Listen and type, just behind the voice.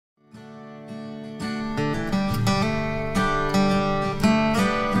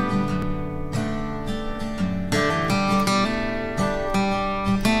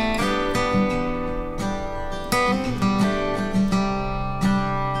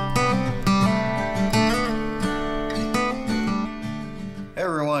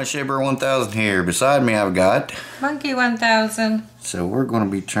everyone, Shaper 1000 here. Beside me I've got Monkey 1000. So we're going to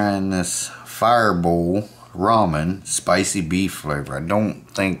be trying this fire bowl ramen spicy beef flavor. I don't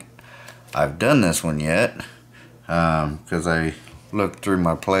think I've done this one yet because I looked through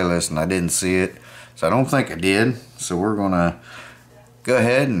my playlist and I didn't see it, so I don't think I did. So we're going to go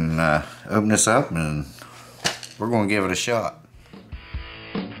ahead and open this up and we're going to give it a shot.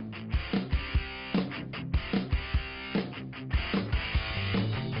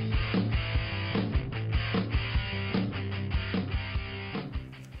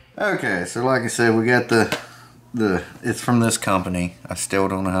 Okay, so like I said, we got it's from this company. I still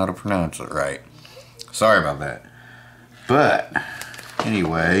don't know how to pronounce it right. Sorry about that. But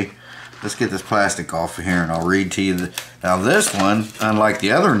anyway, let's get this plastic off of here and I'll read to you. Now this one, unlike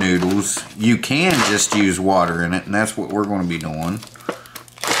the other noodles, you can just use water in it, and that's what we're going to be doing.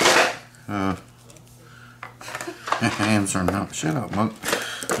 Hands are not. Shut up, Monk.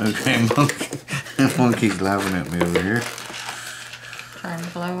 Okay, Monkey's laughing at me over here. Trying to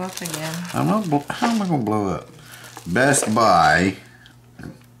blow up again. How am I going to blow up? Best Buy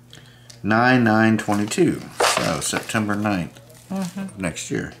 9/9/22. So September 9th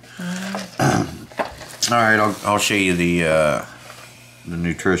next year. Alright, I'll show you the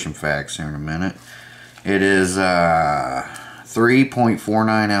nutrition facts here in a minute. It is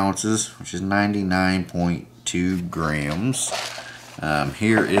 3.49 ounces, which is 99.2 grams.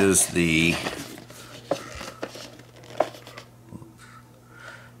 Here is the,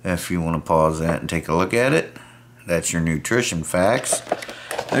 if you want to pause that and take a look at it, that's your nutrition facts.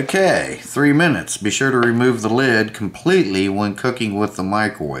 Okay, 3 minutes. Be sure to remove the lid completely when cooking with the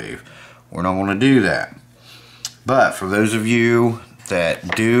microwave. We're not going to do that. But for those of you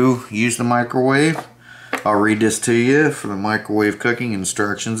that do use the microwave, I'll read this to you for the microwave cooking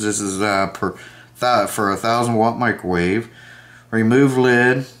instructions. This is for a 1000-watt microwave. Remove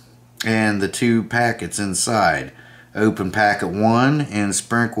lid and the 2 packets inside. Open packet 1 and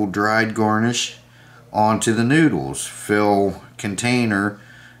sprinkle dried garnish onto the noodles. Fill container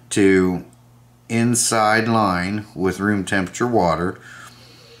to inside line with room temperature water.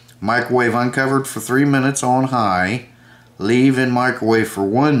 Microwave uncovered for 3 minutes on high. Leave in microwave for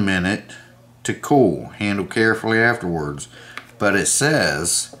 1 minute to cool. Handle carefully afterwards. But it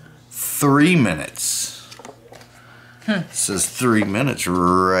says 3 minutes. It says 3 minutes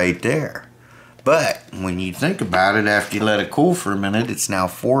right there. But when you think about it, after you let it cool for a minute, it's now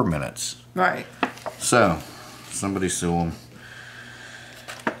 4 minutes. Right. So, somebody sue them.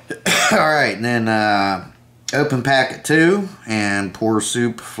 Alright, then open packet 2 and pour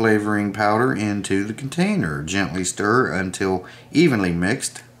soup flavoring powder into the container. Gently stir until evenly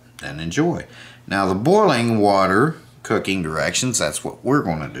mixed, then enjoy. Now the boiling water cooking directions, that's what we're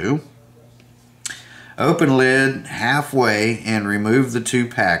going to do. Open lid halfway and remove the 2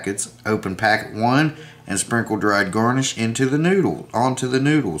 packets. Open packet 1 and sprinkle dried garnish onto the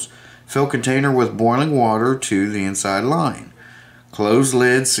noodles. Fill container with boiling water to the inside line. Close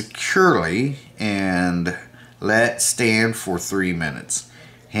lid securely and let stand for 3 minutes.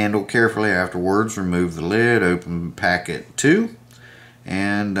 Handle carefully afterwards. Remove the lid. Open packet 2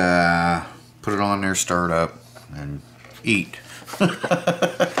 and put it on there, stir it up, and eat.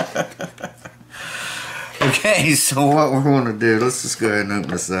 Okay, so what we're going to do, let's just go ahead and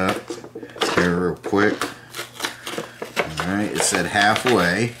open this up here real quick. Alright, it said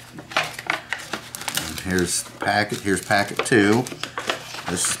halfway. And here's packet 2.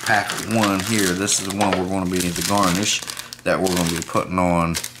 This is packet 1 here. This is the one we're going to be the garnish that we're going to be putting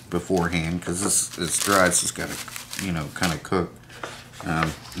on beforehand, because it's dried, so it's got to, you know, kind of cook.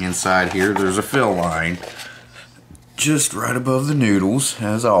 Inside here, there's a fill line just right above the noodles,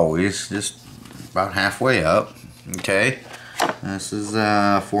 as always, just about halfway up. Okay, this is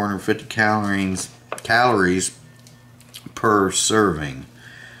 450 calories per serving.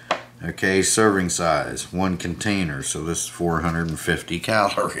 Okay, serving size, 1 container, so this is 450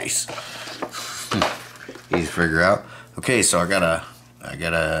 calories. Easy to figure out. Okay, so I got a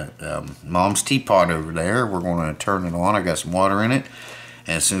mom's teapot over there. We're going to turn it on. I got some water in it,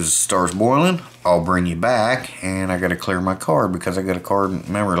 and as soon as it starts boiling, I'll bring you back. And I got to clear my card because I got a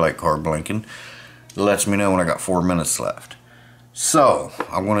memory light card blinking. It lets me know when I got 4 minutes left. So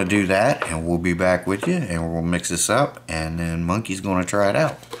I'm going to do that, and we'll be back with you, and we'll mix this up, and then Monkey's going to try it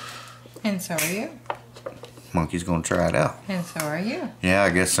out. And so are you. Monkey's going to try it out. And so are you. Yeah, I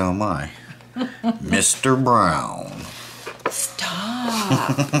guess so am I. Mr. Brown.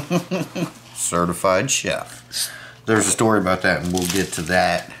 Stop. Certified chef. There's a story about that, and we'll get to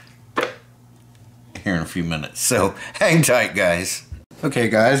that here in a few minutes. So hang tight, guys. Okay,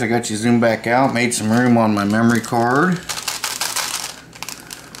 guys, I got you zoomed back out. Made some room on my memory card.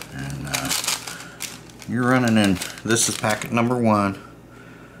 you're running in, this is packet number 1.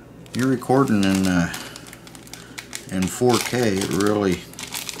 You're recording in 4K. It really,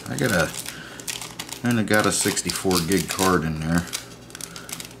 I only got a 64 gig card in there,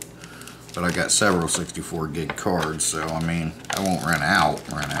 but I got several 64 gig cards, so I mean, I won't run out,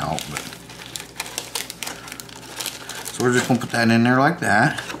 but so we're just gonna put that in there like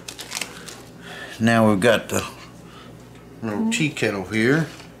that. Now we've got the little tea kettle here.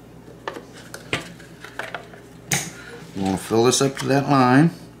 We want to fill this up to that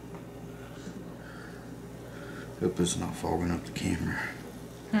line. Hope it's not fogging up the camera.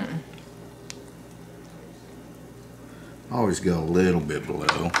 I always go a little bit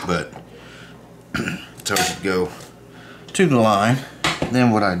below, but it's always to go to the line.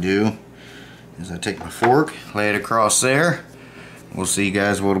 Then what I do is I take my fork, lay it across there. We'll see,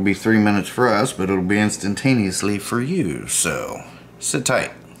 guys, what will be 3 minutes for us, but it'll be instantaneously for you. So sit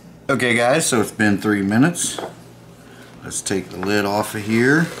tight. Okay, guys, so it's been 3 minutes. Let's take the lid off of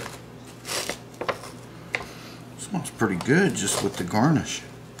here. Smells pretty good just with the garnish.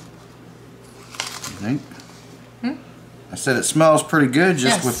 You think? I said it smells pretty good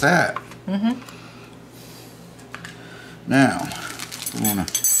just with that. Now, we want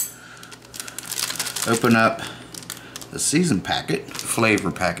to open up the season packet,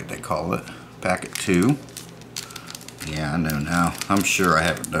 flavor packet they call it, packet 2. Yeah, I know now. I'm sure I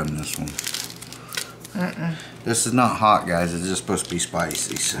haven't done this one. This is not hot, guys. It's just supposed to be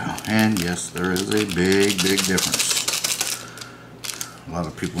spicy. So, and yes, there is a big difference. A lot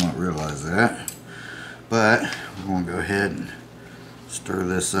of people don't realize that. But we're going to go ahead and stir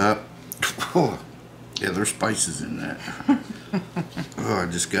this up. Oh, yeah, there's spices in that. Oh, I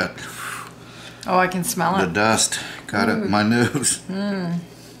just got... Oh, I can smell the it. dust got up my nose.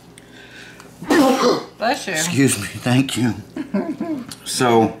 Bless you. Excuse me, thank you.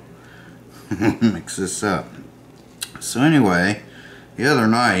 So, mix this up. So anyway, the other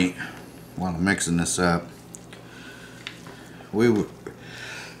night, while I'm mixing this up, we were...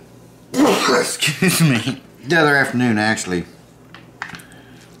 Excuse me. The other afternoon, actually,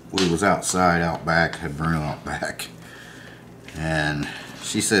 we was outside, out back, had Bruno out back, and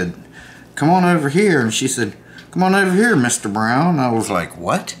she said, "Come on over here," and she said, "Come on over here, Mr. Brown." I was like,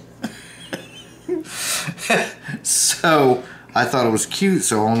 what? So I thought it was cute,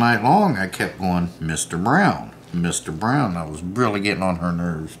 so all night long I kept going, "Mr. Brown, Mr. Brown." I was really getting on her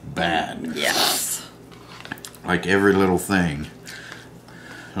nerves bad. Yes. Like every little thing.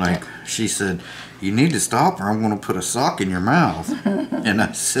 Like she said, "You need to stop or I'm going to put a sock in your mouth." And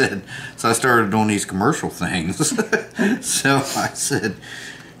I said, so I started doing these commercial things. So I said,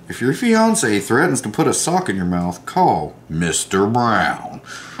 "If your fiance threatens to put a sock in your mouth, call Mr. Brown,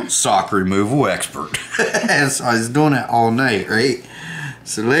 sock removal expert." And so I was doing that all night, right?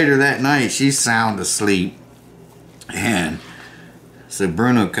 So later that night, she's sound asleep. And so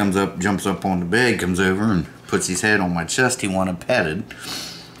Bruno comes up, jumps up on the bed, comes over and puts his head on my chest. He wanted petted.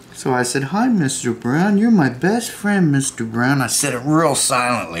 So I said, "Hi, Mr. Brown. You're my best friend, Mr. Brown." I said it real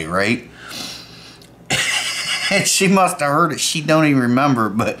silently, right? And she must have heard it. She don't even remember,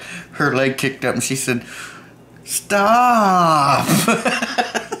 but her leg kicked up and she said, "Stop."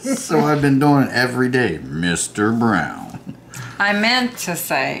 So I've been doing it every day, Mr. Brown. I meant to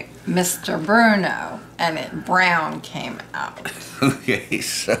say Mr. Bruno, and it Brown came out. Okay,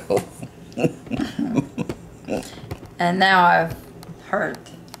 so. And now I've heard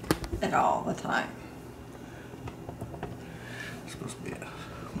it all the time. It's supposed to be a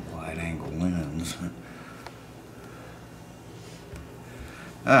wide angle lens.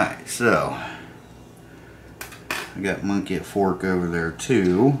 Alright, so I got Monkey at Fork over there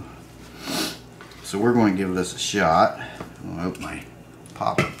too. So we're going to give this a shot. I'll open my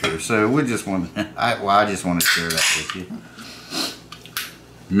pop up here. So we just want I just want to share that with you.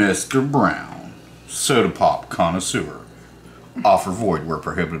 Mr. Brown, soda pop connoisseur. Offer void where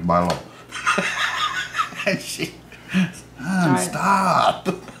prohibited by law. And she, stop.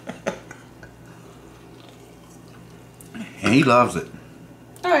 And he loves it.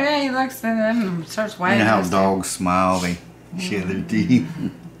 Oh yeah, he looks at them and starts wagging. You know how his dogs smile, they share their teeth.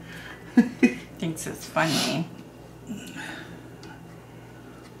 tail. Thinks it's funny.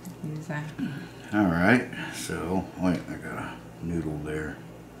 Alright, so, wait, I got a noodle there.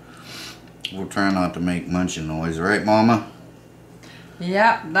 We'll try not to make munching noise, right, Mama?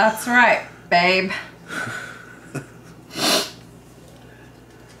 Yep, that's right, babe.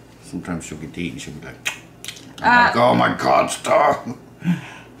 Sometimes she'll get to eat and she'll be like, oh my God, stop.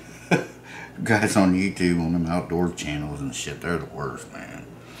 Guys on YouTube, on them outdoor channels and shit, they're the worst, man.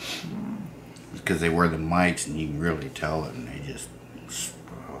 Because they wear the mics and you can really tell it, and they just,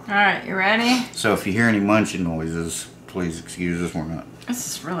 oh. Alright, you ready? So if you hear any munching noises, please excuse us. We're not. This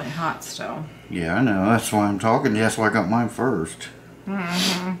is really hot still. Yeah, I know. That's why I'm talking. That's why I got mine first.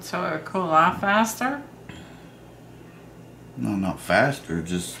 So it would cool off faster? No, not faster.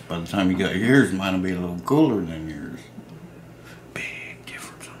 Just by the time you got yours, mine will be a little cooler than yours. Big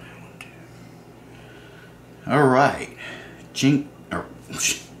difference on that one, too. All right. Chink. Or,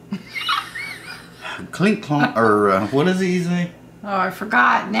 clink clonk. Or what does he say? Oh, I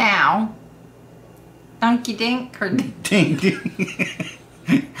forgot now. Dunky dink or Dink dink.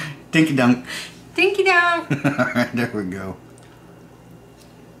 Dinky dunk. dinky dunk. Alright, there we go.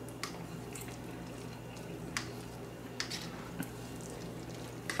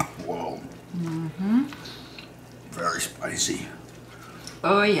 Whoa. Very spicy.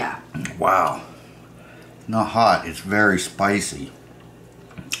 Oh yeah. Wow. Not hot, it's very spicy.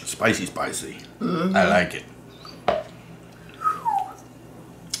 Spicy, spicy. I like it.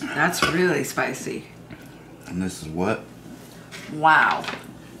 That's really spicy. And this is what? Wow.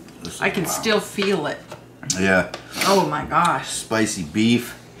 This is I can wow. still feel it. Yeah. Oh my gosh. Spicy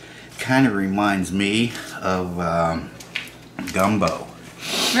beef. Kind of reminds me of gumbo.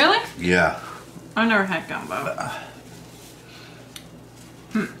 Really? Yeah. I've never had gumbo.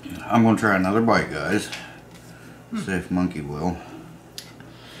 I'm going to try another bite, guys. See if Monkey will.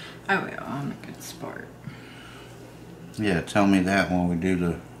 I will. I'm a good sport. Yeah, tell me that when we do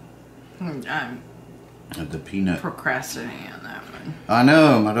the I'm peanut. procrastinating on that one. I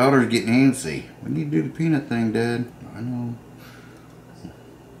know, my daughter's getting antsy. We need to do the peanut thing, Dad. I know.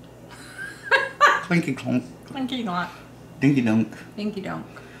 Clinky clonk. Clinky clonk. Dinky dunk. Dinky donk.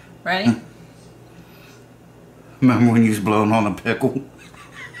 Ready? Remember when you was blowing on a pickle?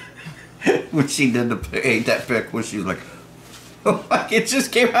 When she did ate that pickle, she was like, oh, like it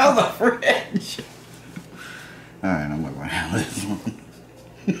just came out of the fridge. Alright, I'm gonna have this one.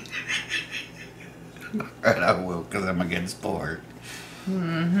 Alright, I will, because I'm a good sport.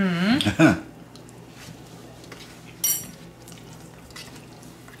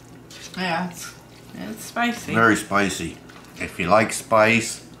 Yeah, it's spicy. Very spicy. If you like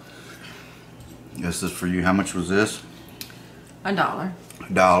spice, this is for you. How much was this? $1.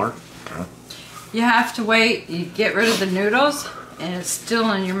 $1. You have to wait. You get rid of the noodles, and it's still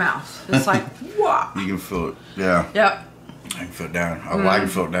in your mouth. It's like, wow. You can feel it. Yeah. Yep. I can feel it down. Oh, I can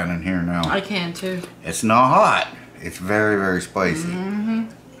feel it down in here now. I can too. It's not hot. It's very, very spicy.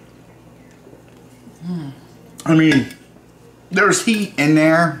 I mean, there's heat in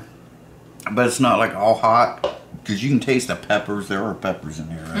there, but it's not like all hot. Because you can taste the peppers. There are peppers in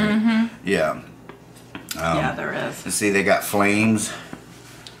here, right? Yeah. Yeah, there is. See, they got flames,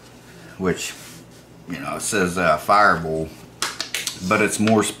 which, you know, it says fireball, but it's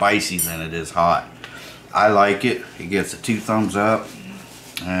more spicy than it is hot. I like it. It gets a 2 thumbs up.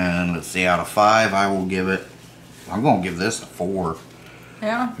 And let's see, out of 5, I will give it, I'm going to give this a 4.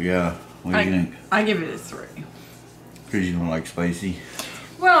 Yeah? Yeah. What do you think? I give it a 3. Because you don't like spicy?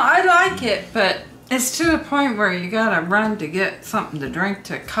 Well, I like it, but it's to the point where you gotta run to get something to drink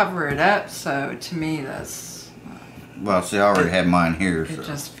to cover it up. So to me, that's Well, see, I already had mine here. it So.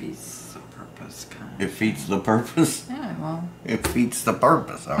 just defeats the purpose, kind of. It defeats the purpose? Yeah, well. It defeats the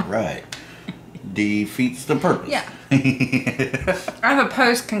purpose, alright. Defeats the purpose. Yeah. I have a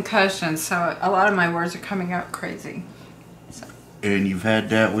post-concussion, so a lot of my words are coming out crazy. So. And you've had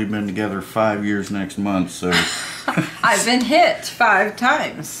that. We've been together 5 years next month, so. I've been hit 5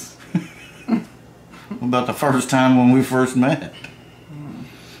 times. What about the first time when we first met?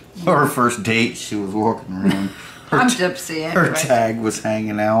 Our first date, she was walking around. I'm gypsy anyway. Her tag was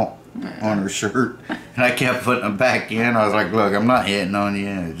hanging out on her shirt. And I kept putting it back in. I was like, look, I'm not hitting on you.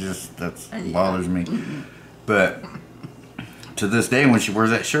 It just, that bothers me. But to this day, when she wears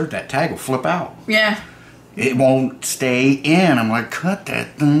that shirt, that tag will flip out. Yeah. It won't stay in. I'm like, cut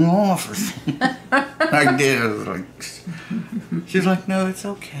that thing off or something. I did. I was like, she's like, no, it's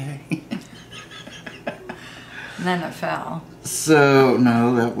okay. And then it fell. So,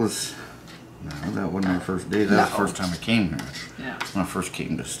 no, that wasn't our first date. That was the first time I came here. Yeah. When I first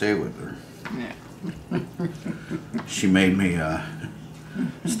came to stay with her. Yeah. She made me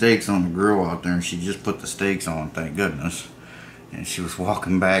steaks on the grill out there, and she just put the steaks on, thank goodness. And she was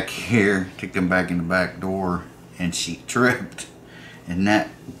walking back here, took them back in the back door, and she tripped. And that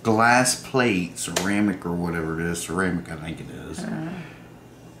glass plate, ceramic or whatever it is, ceramic I think it is,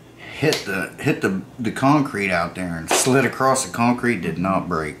 hit the concrete out there and slid across the concrete, did not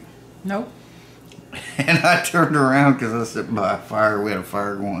break. Nope. And I turned around because I was sitting by a fire. We had a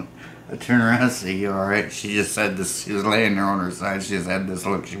fire going. I turned around and said, you alright? She just said this. She was laying there on her side. She just had this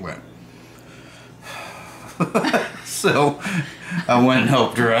look. She went. So I went and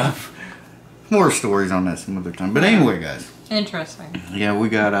helped her up. More stories on that some other time. But anyway, guys. Interesting. Yeah, we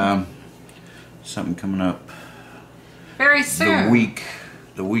got something coming up. Very soon.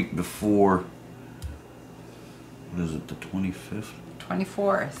 The week before. What is it? The 25th.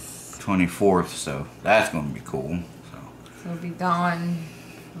 24th. 24th. So that's going to be cool. So we'll be gone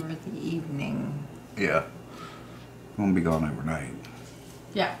for the evening. Yeah. Won't be gone overnight.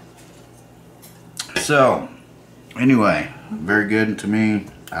 Yeah. So, anyway, very good to me.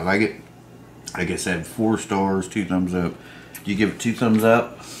 I like it. Like I said, 4 stars, 2 thumbs up. Do you give it 2 thumbs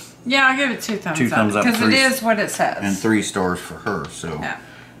up? Yeah, I'll give it 2 thumbs up. 2 thumbs up. Because it is what it says. And 3 stars for her. So. Yeah.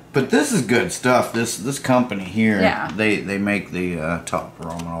 But this is good stuff. This company here, yeah. they make the top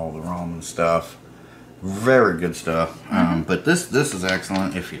ramen, all the ramen stuff. Very good stuff. But this is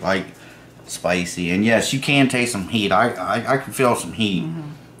excellent if you like spicy. And yes, you can taste some heat. I can feel some heat.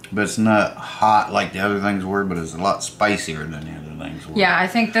 But it's not hot like the other things were, but it's a lot spicier than the other things were. Yeah, I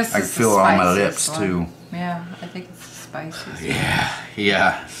think this is I can feel it on my lips too. Yeah, I think it's the spiciest.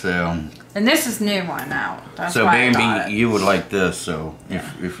 Yeah. So. And this is new one out. That's so why Bambi, you would like this. So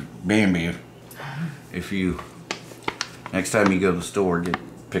if Bambi, if you next time you go to the store,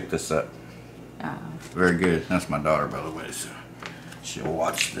 pick this up. Very good. That's my daughter, by the way. So she'll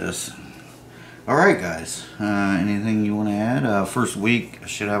watch this. All right, guys. Anything you want to add? First week, I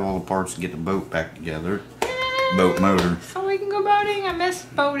should have all the parts to get the boat back together. Boat motor. So we can go boating. I miss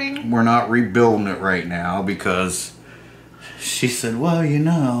boating. We're not rebuilding it right now because she said, "Well, you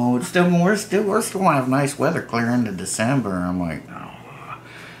know, we're still gonna have nice weather clear into December." I'm like, "Oh."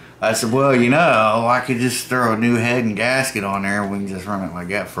 I said, "Well, you know, I could just throw a new head and gasket on there, and we can just run it like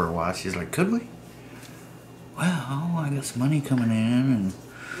that for a while." She's like, "Could we?" Well, I got some money coming in, and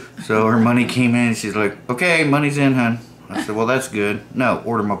so her money came in. She's like, "Okay, money's in, hon." I said, "Well, that's good. No,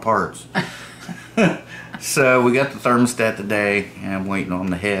 order my parts." So we got the thermostat today, and I'm waiting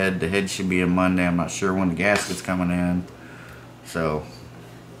on the head. The head should be in Monday. I'm not sure when the gasket's coming in. So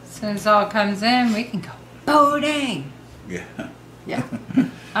as soon as all comes in, we can go boating. Yeah. Yeah.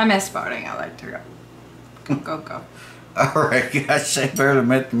 I miss boating. I like to go. Go. All right, guys. Say better to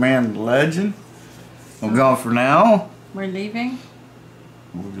meet the man, the legend. I'm gone for now. We're leaving?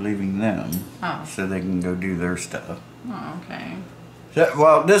 We're leaving them. Oh. So they can go do their stuff. Oh, okay. So,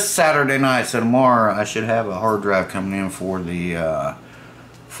 well, this Saturday night, so tomorrow, I should have a hard drive coming in for the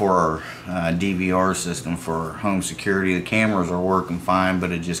our DVR system for home security. The cameras are working fine,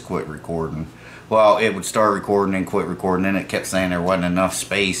 but it just quit recording. Well, it would start recording and quit recording, and it kept saying there wasn't enough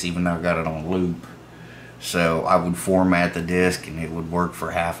space, even though I got it on loop. So I would format the disc, and it would work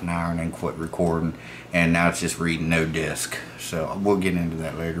for half an hour and then quit recording. And now it's just reading no disc. So we'll get into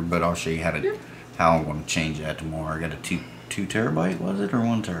that later, but I'll show you how I'm going to change that tomorrow. I got a 2 terabyte, was it, or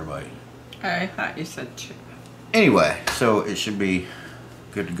 1 terabyte? I thought you said 2. Anyway, so it should be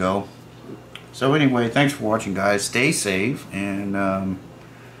good to go. So anyway, thanks for watching, guys. Stay safe and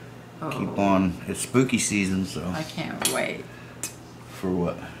keep on. It's spooky season, so. I can't wait. For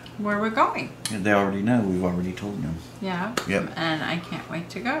what? Where we're going. They already know. We've already told them. Yeah. Yep. And I can't wait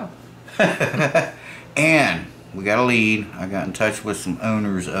to go. And we got a lead. I got in touch with some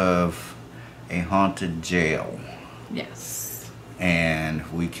owners of a haunted jail. Yes. And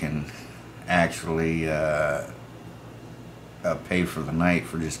we can actually pay for the night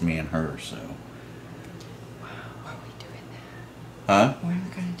for just me and her. So. Are we doing that? Huh? When are we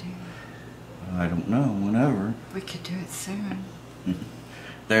gonna do that? I don't know. Whenever. We could do it soon.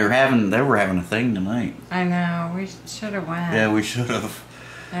 They were having a thing tonight. I know. We should have went. Yeah, we should have.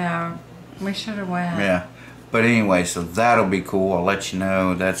 Yeah, we should have went. Yeah, but anyway, so that'll be cool. I'll let you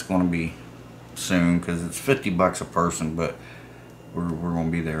know. That's going to be soon because it's $50 a person, but we're going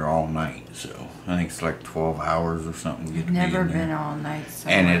to be there all night. So I think it's like 12 hours or something. We've never been all night, so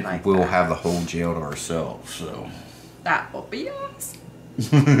and we'll have the whole jail to ourselves. So that will be awesome.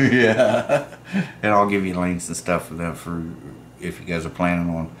 Yeah, and I'll give you links and stuff for that for if you guys are planning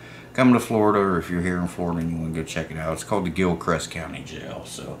on coming to Florida, or if you're here in Florida and you want to go check it out. It's called the Gilchrist County Jail,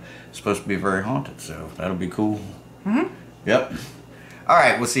 so it's supposed to be very haunted, so that'll be cool. Yep. All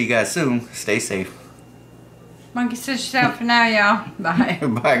right, we'll see you guys soon. Stay safe. Monkey says yourself for now, y'all. Bye.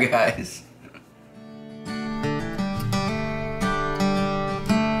 Bye, guys.